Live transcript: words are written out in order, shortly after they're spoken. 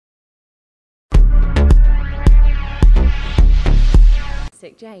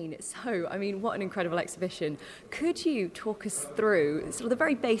fantastic, Jane. So, I mean, what an incredible exhibition. Could you talk us through sort of the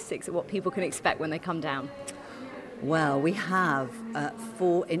very basics of what people can expect when they come down? Well, we have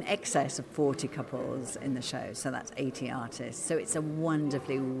in excess of 40 couples in the show, so that's 80 artists. So it's a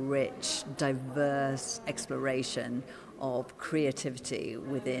wonderfully rich, diverse exploration of creativity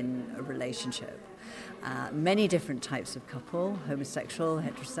within a relationship. Many different types of couple: homosexual,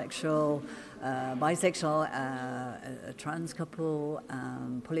 heterosexual, bisexual, a trans couple,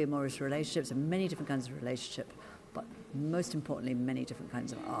 polyamorous relationships, and many different kinds of relationships, but most importantly, many different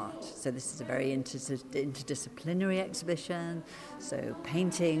kinds of art. So this is a very interdisciplinary exhibition, so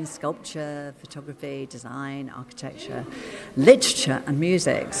painting, sculpture, photography, design, architecture, literature and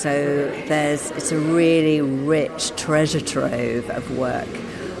music. So it's a really rich treasure trove of work.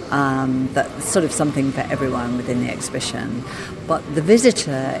 That's sort of something for everyone within the exhibition. But the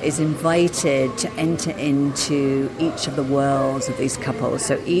visitor is invited to enter into each of the worlds of these couples.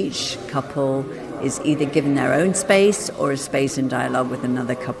 So each couple is either given their own space or a space in dialogue with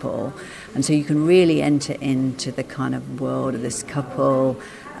another couple. And so you can really enter into the kind of world of this couple.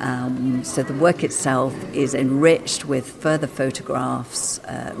 So the work itself is enriched with further photographs,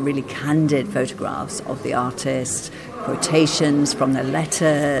 really candid photographs of the artist, quotations from their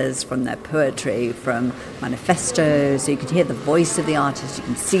letters, from their poetry, from manifestos. So you can hear the voice of the artist, you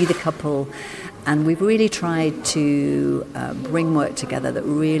can see the couple. And we've really tried to bring work together that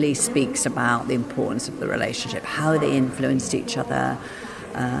really speaks about the importance of the relationship, how they influenced each other,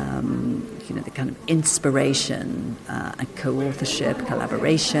 the kind of inspiration and co-authorship,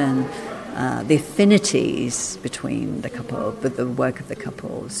 collaboration, the affinities between the couple, with the work of the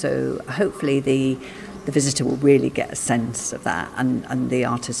couple. So hopefully the visitor will really get a sense of that, and the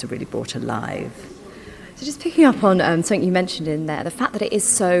artists are really brought alive. So just picking up on something you mentioned in there, the fact that it is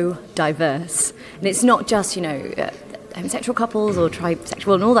so diverse, and it's not just, homosexual couples or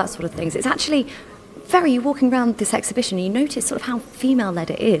trisexual and all that sort of things. It's actually you're walking around this exhibition and you notice sort of how female-led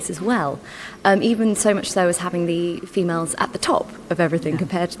it is as well, even so much so as having the females at the top of everything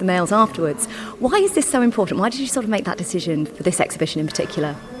compared to the males afterwards. Why is this so important? Why did you sort of make that decision for this exhibition in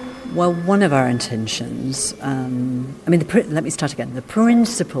particular? Well, one of our intentions, let me start again. The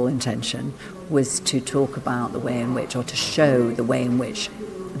principal intention was to talk about the way in which, or to show the way in which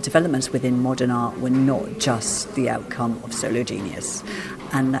developments within modern art were not just the outcome of solo genius,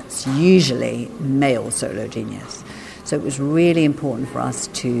 and that's usually male solo genius. So it was really important for us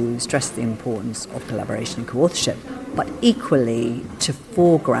to stress the importance of collaboration and co-authorship, but equally to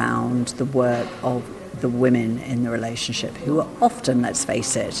foreground the work of the women in the relationship, who are often, let's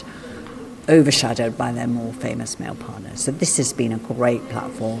face it, overshadowed by their more famous male partners. So this has been a great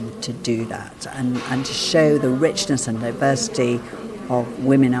platform to do that and to show the richness and diversity of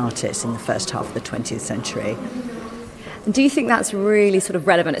women artists in the first half of the 20th century. Do you think that's really sort of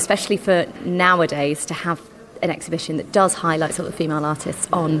relevant, especially for nowadays, to have an exhibition that does highlight sort of female artists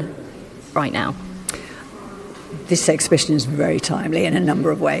on right now? This exhibition is very timely in a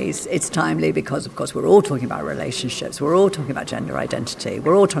number of ways. It's timely because, of course, we're all talking about relationships. We're all talking about gender identity.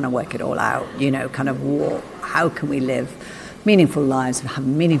 We're all trying to work it all out, how can we live meaningful lives and have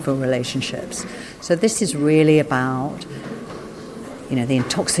meaningful relationships. So this is really about, the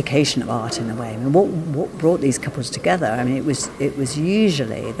intoxication of art in a way. I mean, what brought these couples together? I mean, it was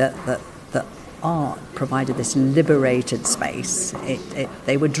usually that art provided this liberated space.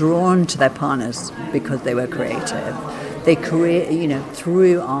 They were drawn to their partners because they were creative. They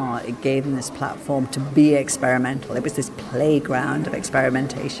through art, it gave them this platform to be experimental. It was this playground of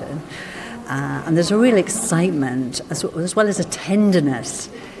experimentation. And there's a real excitement as well as a tenderness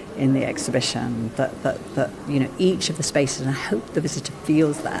in the exhibition that each of the spaces, and I hope the visitor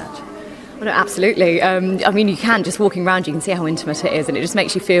feels that. Well, no, absolutely. You can, just walking around, you can see how intimate it is, and it just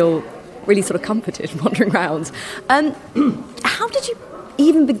makes you feel really sort of comforted wandering around. How did you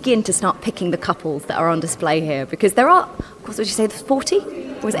even begin to start picking the couples that are on display here? Because there are, of course, would you say there's 40?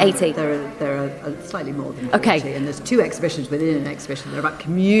 Or was it 80? There are slightly more than 40, and there's 2 exhibitions within an exhibition. They're about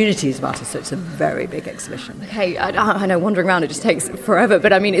communities of artists, so it's a very big exhibition. Okay, I know wandering around it just takes forever,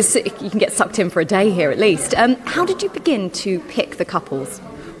 but I mean, you can get sucked in for a day here at least. How did you begin to pick the couples?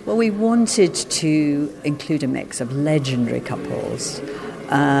 Well, we wanted to include a mix of legendary couples.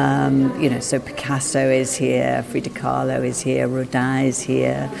 So Picasso is here, Frida Kahlo is here, Rodin is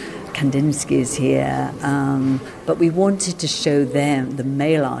here, Kandinsky is here, but we wanted to show them, the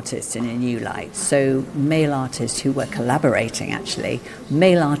male artists, in a new light. So male artists who were collaborating, actually,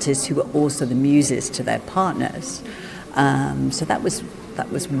 male artists who were also the muses to their partners. So that was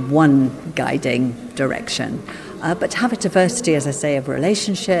one guiding direction. But to have a diversity, as I say, of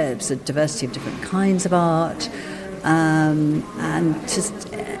relationships, a diversity of different kinds of art, And just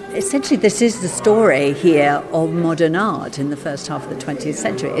essentially this is the story here of modern art in the first half of the 20th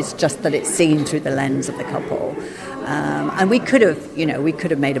century. It's just that it's seen through the lens of the couple. And we could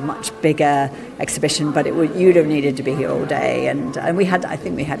have made a much bigger exhibition, but you'd have needed to be here all day. And I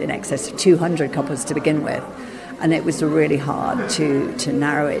think we had in excess of 200 couples to begin with. And it was really hard to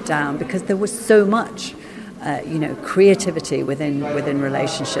narrow it down because there was so much, creativity within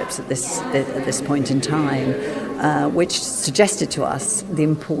relationships at this point in time, which suggested to us the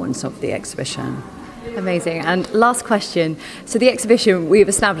importance of the exhibition. Amazing. And last question. So the exhibition, we've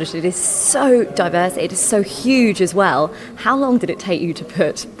established it is so diverse, it is so huge as well. How long did it take you to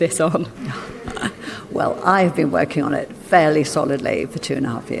put this on? Well, I've been working on it fairly solidly for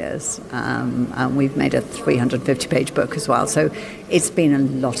 2.5 years. And we've made a 350-page book as well. So it's been a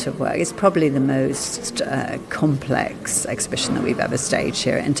lot of work. It's probably the most complex exhibition that we've ever staged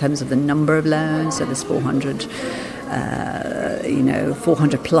here in terms of the number of loans. So there's 400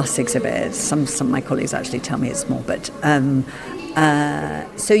 plus exhibits. Some of my colleagues actually tell me it's more, but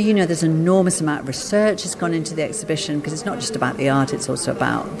there's an enormous amount of research has gone into the exhibition because it's not just about the art, it's also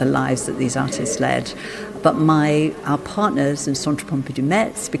about the lives that these artists led. But our partners in Centre Pompidou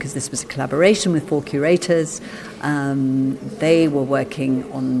Metz, because this was a collaboration with 4 curators, they were working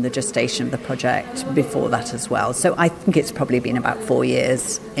on the gestation of the project before that as well. So I think it's probably been about 4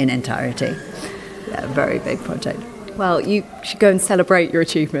 years in entirety. Yeah, a very big project. Well, you should go and celebrate your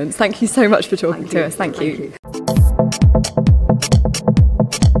achievements. Thank you so much for talking to us. Thank you.